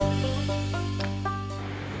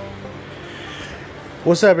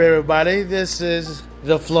What's up, everybody? This is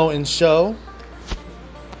The Floating Show.